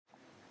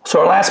So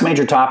our last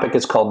major topic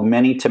is called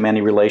many-to-many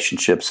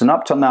relationships. And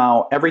up till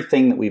now,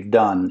 everything that we've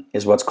done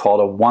is what's called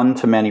a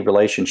one-to-many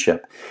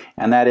relationship.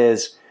 And that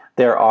is,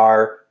 there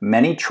are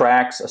many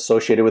tracks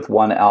associated with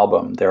one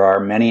album. There are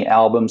many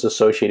albums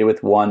associated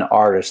with one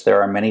artist. There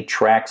are many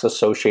tracks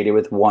associated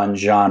with one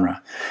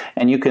genre.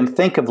 And you can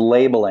think of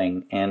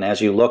labeling, and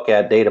as you look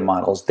at data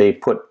models, they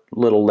put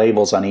little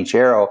labels on each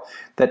arrow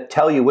that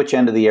tell you which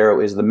end of the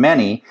arrow is the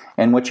many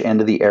and which end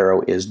of the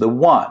arrow is the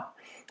one.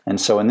 And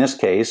so in this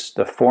case,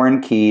 the foreign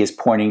key is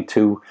pointing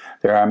to,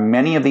 there are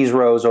many of these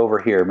rows over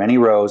here, many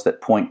rows that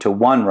point to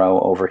one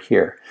row over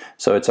here.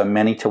 So it's a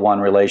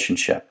many-to-one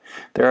relationship.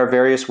 There are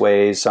various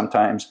ways.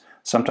 Sometimes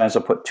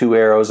I'll put two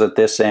arrows at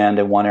this end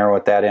and one arrow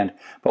at that end.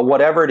 But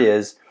whatever it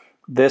is,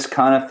 this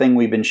kind of thing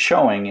we've been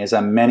showing is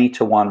a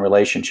many-to-one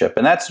relationship.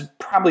 And that's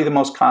probably the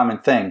most common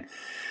thing.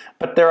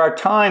 But there are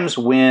times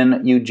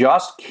when you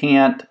just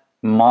can't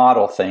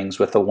model things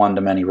with a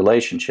one-to-many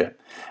relationship.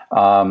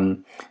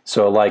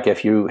 So like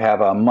if you have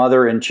a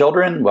mother and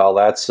children, well,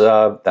 that's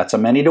a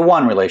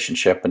many-to-one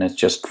relationship, and it's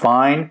just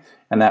fine,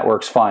 and that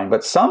works fine.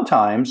 But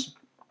sometimes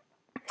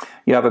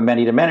you have a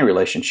many-to-many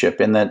relationship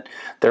in that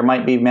there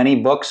might be many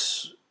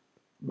books.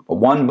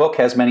 One book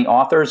has many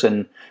authors,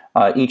 and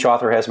each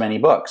author has many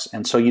books.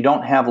 And so you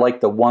don't have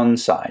like the one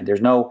side.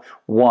 There's no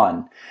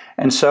one.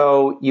 And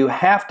so you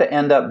have to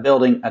end up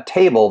building a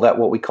table that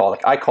what we call,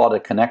 I call it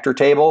a connector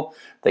table.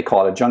 They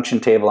call it a junction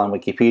table on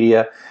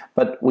Wikipedia.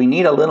 But we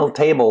need a little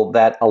table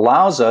that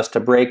allows us to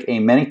break a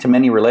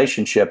many-to-many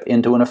relationship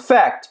into, in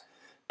effect,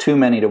 two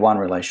many-to-one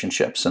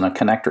relationships in a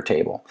connector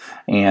table.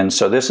 And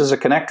so this is a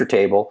connector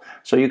table.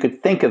 So you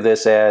could think of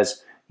this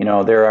as, you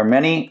know, there are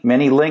many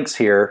links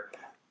here,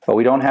 but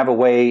we don't have a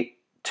way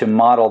to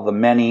model the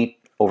many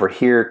over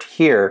here to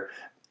here.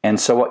 And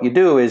so what you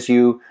do is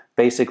you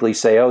basically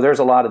say, oh, there's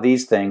a lot of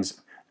these things.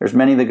 There's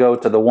many that go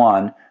to the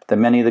one, the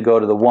many that go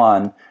to the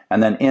one,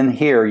 and then in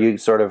here you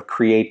sort of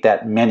create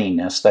that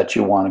manyness that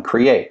you want to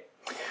create.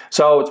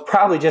 So it's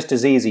probably just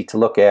as easy to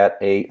look at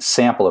a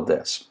sample of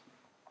this.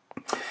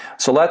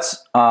 So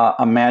let's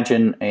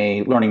imagine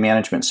a learning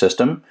management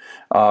system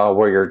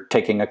where you're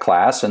taking a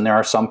class, and there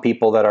are some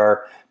people that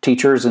are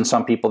teachers and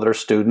some people that are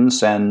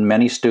students, and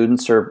many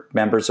students are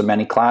members of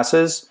many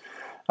classes.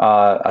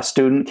 A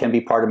student can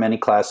be part of many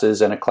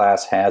classes, and a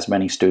class has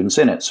many students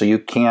in it. So you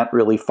can't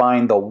really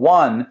find the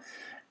one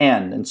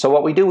end. And so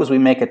what we do is we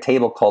make a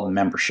table called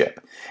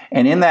membership.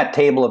 And in that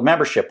table of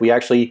membership, we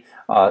actually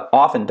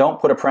often don't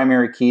put a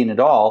primary key in at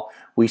all.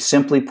 We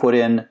simply put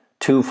in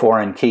two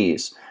foreign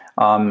keys.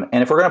 And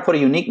if we're going to put a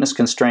uniqueness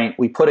constraint,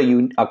 we put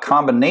a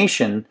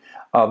combination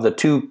of the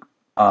two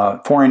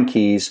foreign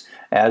keys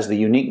as the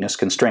uniqueness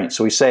constraint.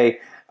 So we say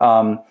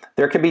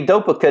there can be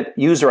duplicate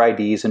user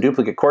IDs and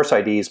duplicate course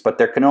IDs, but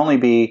there can only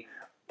be,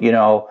 you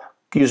know,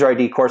 user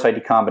ID, course ID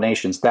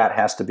combinations. That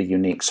has to be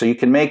unique. So you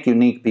can make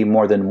unique be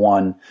more than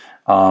one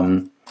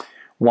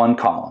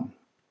column.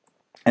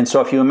 And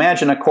so if you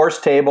imagine a course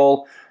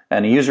table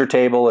and a user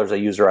table, there's a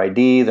user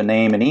ID, the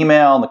name and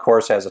email, and the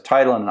course has a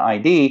title and an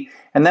ID.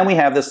 And then we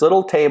have this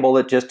little table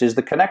that just is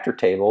the connector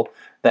table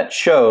that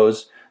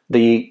shows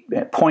the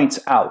points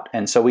out.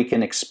 And so we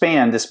can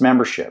expand this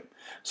membership.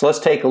 So let's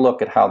take a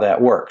look at how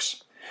that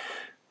works.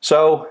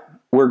 So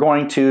we're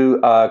going to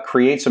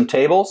create some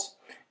tables,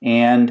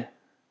 and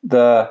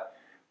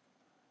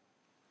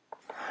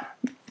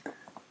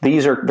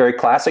these are very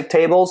classic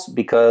tables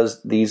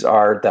because these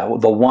are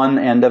the one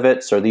end of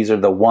it. So these are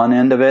the one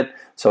end of it.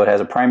 So it has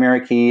a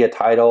primary key, a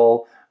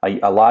title,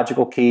 a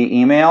logical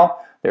key, email.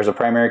 There's a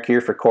primary key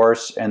for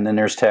course, and then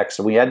there's text.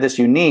 So we add this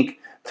unique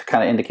to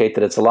kind of indicate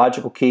that it's a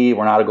logical key.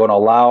 We're not going to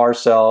allow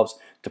ourselves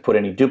to put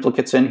any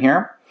duplicates in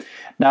here.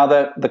 Now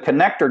the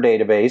connector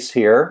database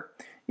here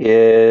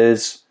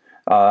is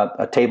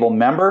a table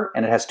member,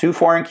 and it has two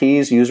foreign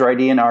keys, user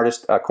ID and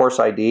artist course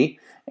ID.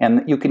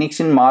 And you can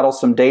even model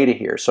some data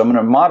here. So I'm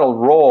going to model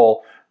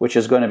role, which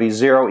is going to be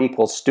 0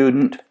 equals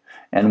student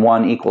and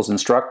 1 equals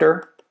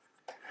instructor.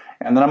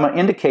 And then I'm going to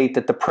indicate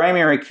that the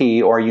primary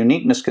key or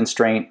uniqueness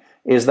constraint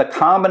is the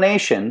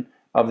combination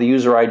of the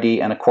user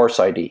ID and a course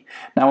ID.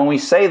 Now when we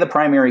say the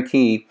primary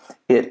key,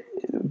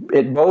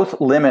 it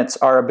both limits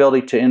our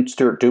ability to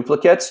insert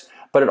duplicates,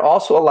 but it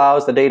also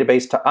allows the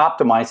database to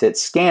optimize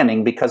its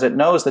scanning because it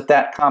knows that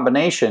that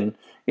combination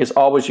is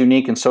always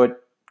unique, and so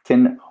it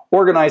can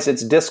organize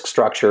its disk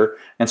structure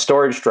and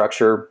storage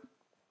structure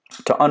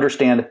to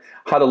understand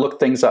how to look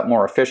things up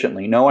more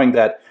efficiently, knowing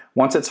that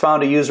once it's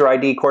found a user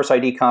ID, course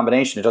ID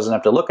combination, it doesn't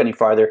have to look any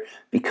farther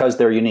because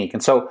they're unique.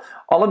 And so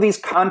all of these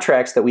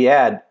contracts that we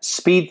add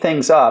speed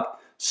things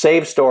up,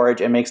 save storage,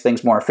 and makes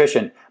things more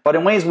efficient, but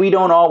in ways we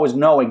don't always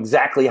know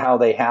exactly how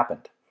they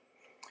happened.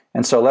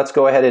 And so let's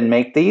go ahead and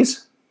make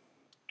these.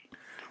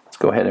 Let's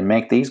go ahead and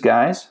make these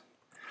guys.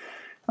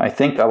 I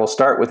think I will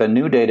start with a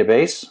new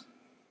database.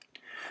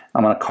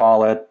 I'm going to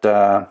call it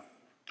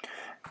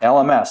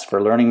LMS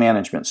for Learning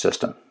Management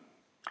System.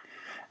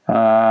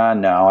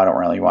 No, I don't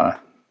really want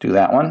to do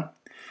that one.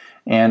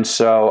 And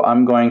so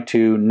I'm going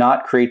to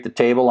not create the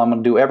table. I'm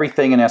going to do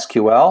everything in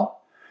SQL.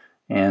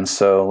 And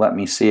so let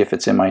me see if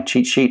it's in my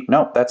cheat sheet.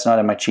 Nope, that's not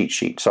in my cheat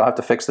sheet. So I'll have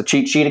to fix the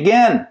cheat sheet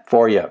again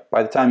for you.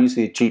 By the time you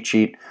see the cheat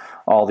sheet,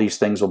 all these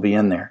things will be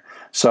in there.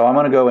 So I'm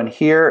going to go in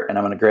here and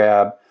I'm going to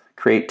grab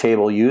Create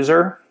Table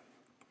User.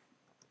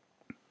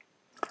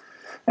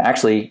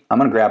 Actually, I'm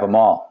going to grab them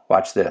all.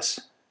 Watch this.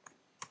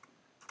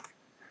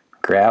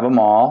 Grab them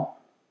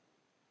all.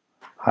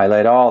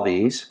 Highlight all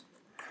these.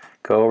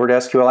 Go over to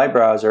SQLite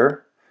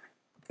Browser.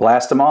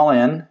 Blast them all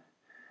in.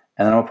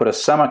 And then I'll put a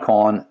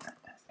semicolon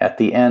at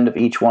the end of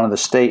each one of the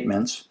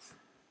statements,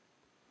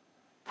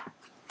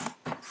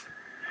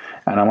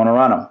 and I'm going to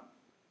run them.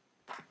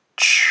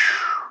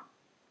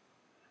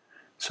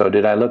 So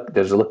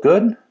does it look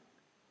good?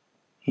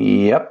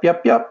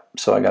 Yep.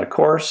 So I got a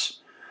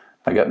course,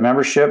 I got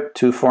membership,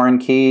 2 foreign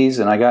keys,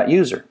 and I got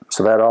user.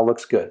 So that all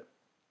looks good.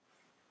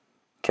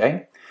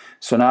 Okay,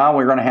 so now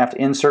we're going to have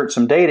to insert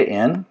some data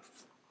in.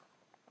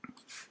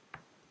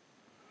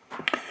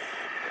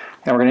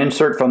 And we're going to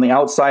insert from the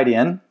outside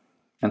in.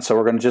 And so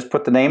we're going to just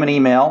put the name and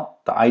email.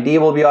 The ID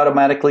will be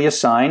automatically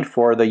assigned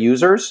for the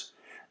users.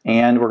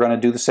 And we're going to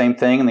do the same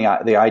thing. And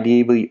the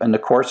ID and the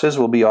courses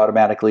will be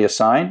automatically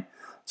assigned.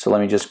 So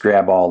let me just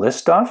grab all this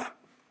stuff.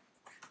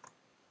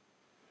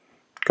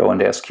 Go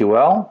into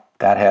SQL.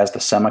 That has the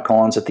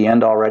semicolons at the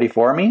end already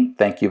for me.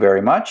 Thank you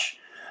very much.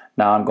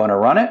 Now I'm going to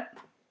run it.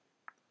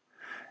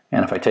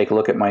 And if I take a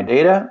look at my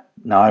data,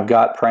 now I've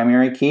got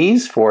primary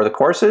keys for the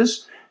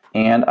courses.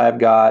 And I've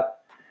got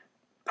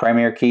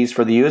primary keys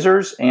for the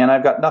users, and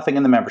I've got nothing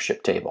in the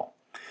membership table.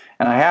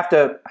 And I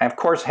of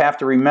course have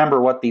to remember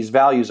what these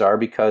values are,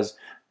 because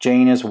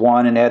Jane is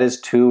 1 and Ed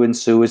is 2 and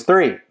Sue is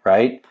 3,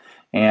 right?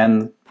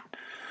 And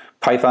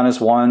Python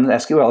is 1,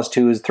 SQL is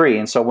 2, is 3.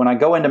 And so when I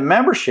go into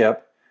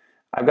membership,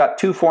 I've got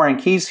 2 foreign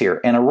keys here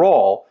and a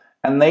role,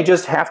 and they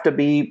just have to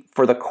be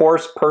for the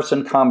course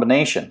person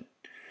combination.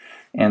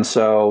 And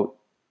so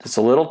it's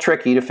a little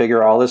tricky to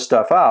figure all this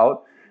stuff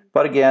out.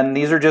 But again,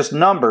 these are just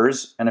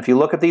numbers, and if you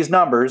look at these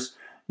numbers,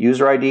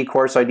 user ID,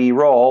 course ID,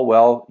 role,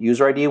 well,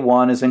 user ID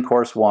 1 is in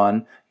course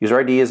 1, user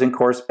ID is in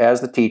course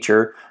as the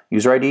teacher,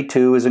 user ID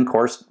 2 is in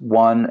course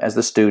 1 as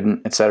the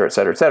student, etc.,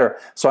 etc., etc.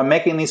 So I'm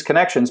making these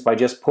connections by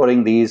just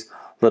putting these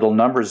little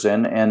numbers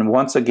in, and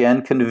once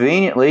again,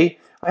 conveniently,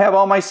 I have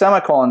all my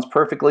semicolons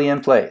perfectly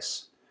in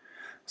place.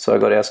 So I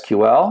go to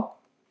SQL,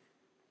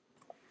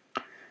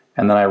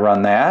 and then I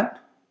run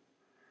that,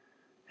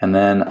 and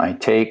then I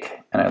take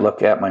and I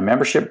look at my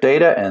membership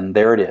data, and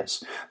there it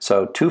is.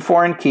 So 2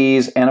 foreign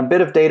keys and a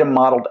bit of data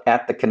modeled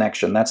at the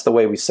connection. That's the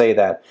way we say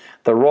that.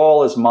 The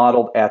role is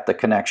modeled at the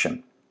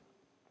connection.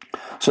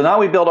 So now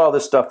we build all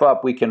this stuff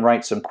up, we can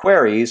write some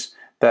queries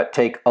that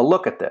take a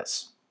look at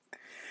this.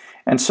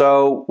 And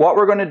so what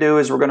we're going to do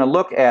is we're going to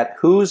look at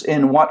who's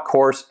in what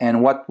course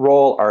and what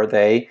role are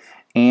they,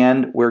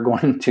 and we're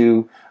going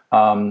to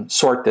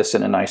sort this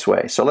in a nice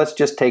way. So let's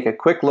just take a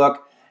quick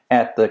look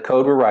at the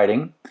code we're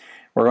writing.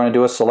 We're going to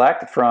do a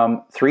select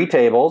from 3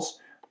 tables: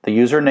 the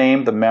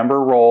username, the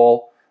member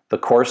role, the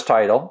course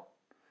title.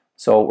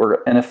 So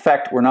in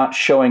effect, we're not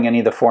showing any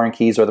of the foreign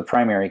keys or the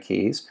primary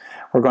keys.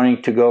 We're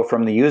going to go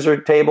from the user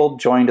table,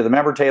 join to the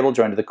member table,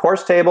 join to the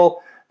course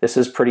table. This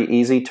is pretty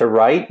easy to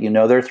write. You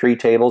know there are 3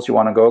 tables you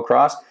want to go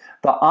across.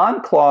 The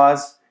on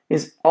clause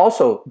is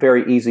also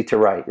very easy to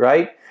write,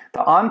 right?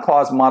 The on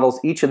clause models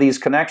each of these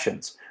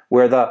connections,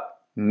 where the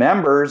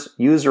member's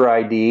user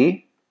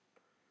ID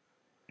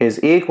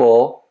is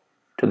equal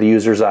to the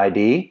user's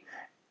ID,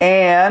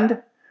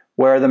 and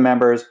where the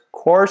member's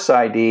course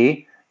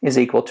ID is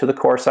equal to the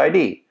course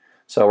ID.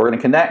 So we're going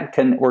to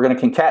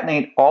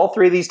concatenate all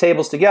 3 of these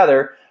tables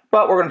together,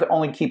 but we're going to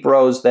only keep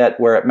rows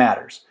where it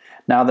matters.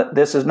 Now that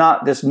this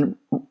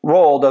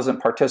role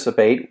doesn't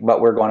participate,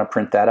 but we're going to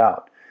print that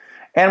out.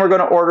 And we're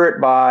going to order it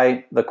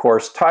by the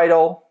course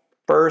title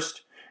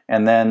first,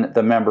 and then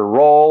the member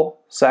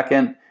role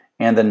second,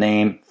 and the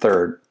name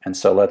third. And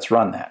so let's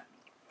run that.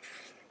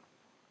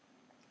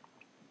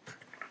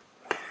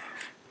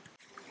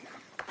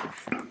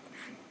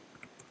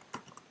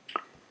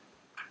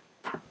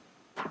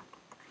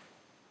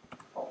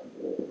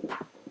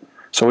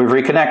 So we've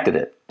reconnected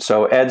it.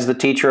 So Ed's the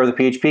teacher of the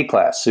PHP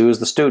class. Sue is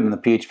the student in the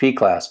PHP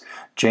class.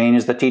 Jane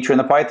is the teacher in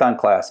the Python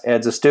class.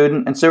 Ed's a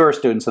student, and Sue are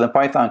students in the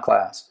Python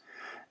class.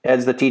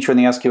 Ed's the teacher in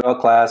the SQL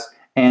class,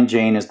 and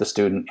Jane is the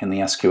student in the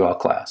SQL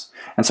class.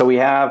 And so we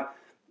have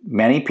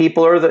many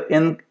people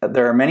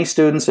there are many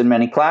students in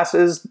many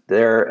classes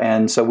there,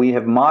 and so we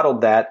have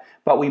modeled that,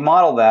 but we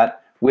model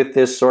that with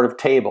this sort of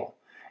table.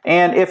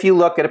 And if you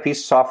look at a piece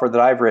of software that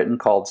I've written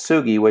called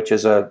Sugi, which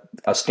is a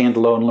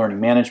standalone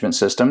learning management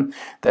system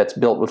that's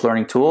built with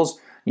learning tools,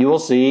 you will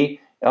see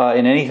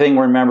in anything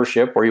we're in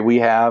membership where we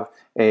have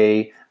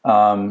a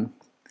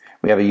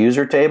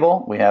user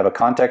table, we have a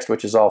context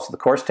which is also the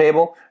course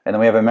table, and then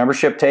we have a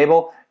membership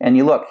table, and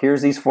you look,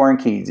 here's these foreign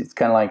keys. It's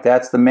kind of like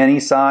that's the many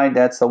side,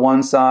 that's the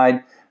one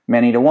side,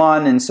 many to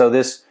one, and so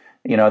this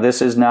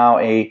is now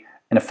in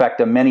effect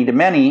a many to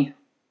many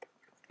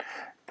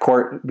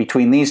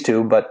between these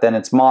two, but then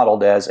it's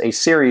modeled as a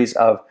series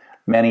of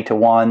many to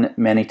one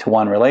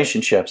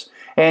relationships.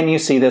 And you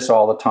see this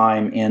all the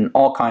time in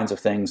all kinds of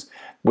things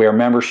where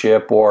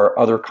membership or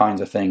other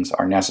kinds of things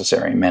are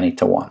necessary, many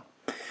to one,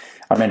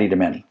 or many to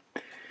many.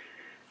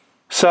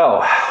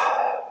 So,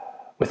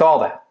 with all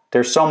that,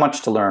 there's so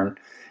much to learn.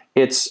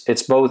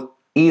 It's both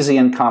easy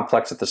and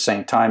complex at the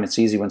same time. It's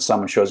easy when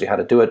someone shows you how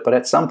to do it, but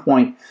at some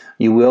point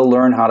you will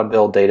learn how to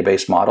build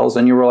database models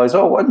and you realize,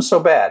 oh, it wasn't so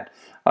bad.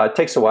 It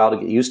takes a while to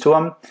get used to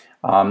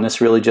them.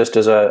 This really just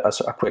is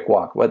a quick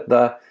walk. But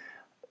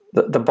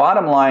the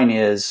bottom line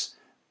is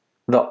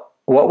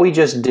what we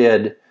just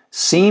did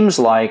seems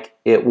like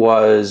it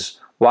was,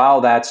 wow,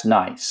 that's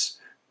nice.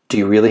 Do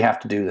you really have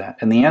to do that?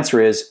 And the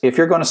answer is, if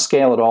you're going to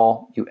scale at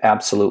all, you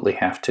absolutely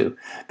have to,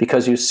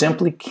 because you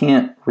simply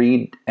can't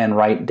read and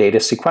write data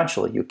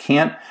sequentially. You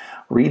can't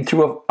read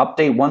through,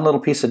 update one little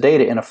piece of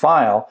data in a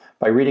file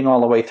by reading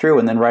all the way through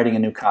and then writing a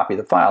new copy of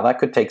the file. That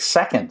could take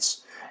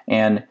seconds.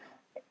 And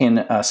in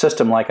a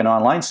system like an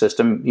online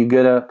system, you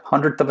get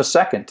 1/100th of a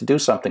second to do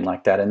something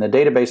like that. And the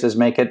databases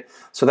make it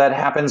so that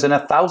happens in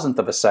 1,000th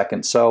of a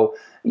second. So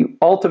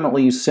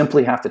ultimately, you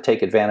simply have to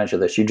take advantage of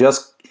this. You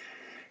just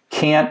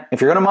can't, if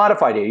you're going to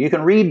modify data, you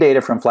can read data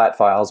from flat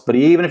files, but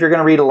even if you're going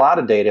to read a lot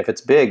of data, if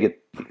it's big,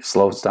 it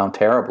slows down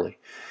terribly.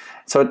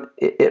 So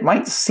it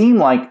might seem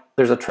like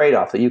there's a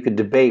trade-off that you could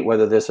debate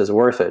whether this is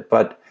worth it,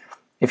 but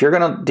if you're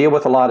going to deal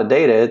with a lot of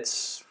data,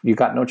 you've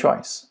got no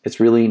choice. It's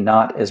really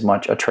not as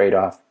much a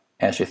trade-off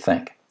as you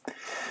think.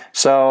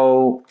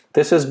 So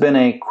this has been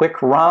a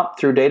quick romp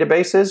through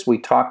databases. We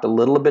talked a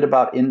little bit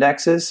about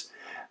indexes.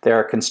 There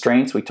are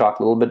constraints. We talked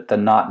a little bit the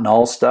not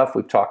null stuff.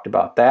 We've talked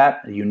about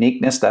that.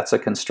 Uniqueness, that's a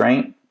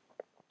constraint.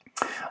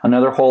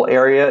 Another whole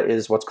area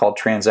is what's called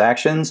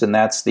transactions, and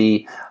that's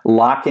the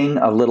locking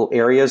of little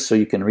areas, so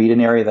you can read an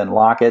area, then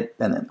lock it,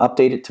 and then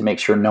update it to make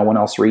sure no one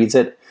else reads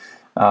it.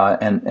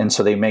 And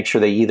so they make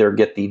sure they either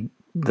get the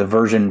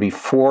version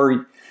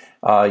before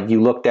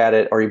you looked at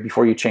it, or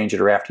before you change it,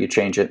 or after you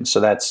change it. And so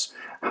that's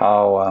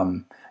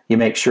how you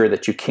make sure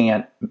that you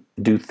can't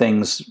do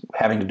things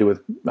having to do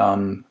with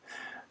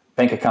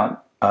bank account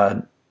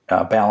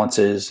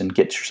balances and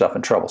get yourself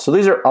in trouble. So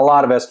these are a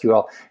lot of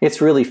SQL.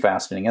 It's really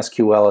fascinating.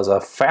 SQL is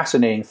a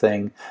fascinating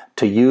thing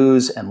to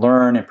use and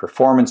learn and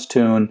performance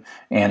tune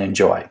and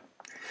enjoy.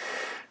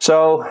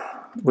 So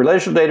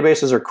relational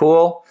databases are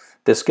cool.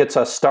 This gets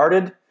us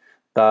started.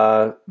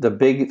 The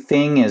big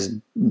thing is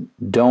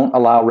don't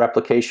allow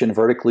replication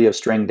vertically of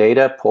string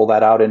data. Pull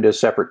that out into a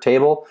separate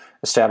table,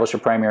 establish a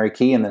primary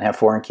key, and then have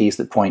foreign keys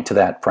that point to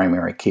that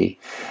primary key.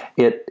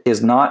 It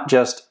is not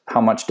just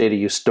how much data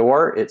you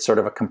store. It's sort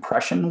of a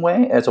compression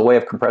way, as a way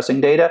of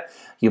compressing data.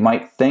 You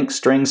might think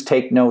strings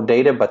take no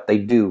data, but they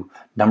do.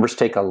 Numbers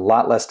take a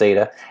lot less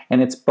data,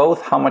 and it's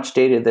both how much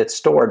data that's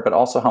stored, but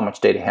also how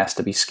much data has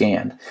to be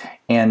scanned.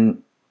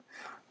 And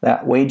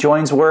that way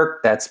joins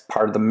work. That's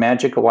part of the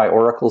magic of why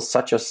Oracle's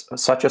such a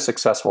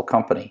successful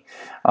company.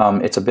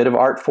 It's a bit of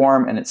art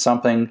form, and it's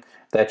something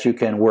that you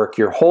can work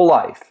your whole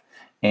life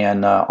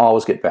and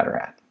always get better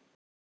at.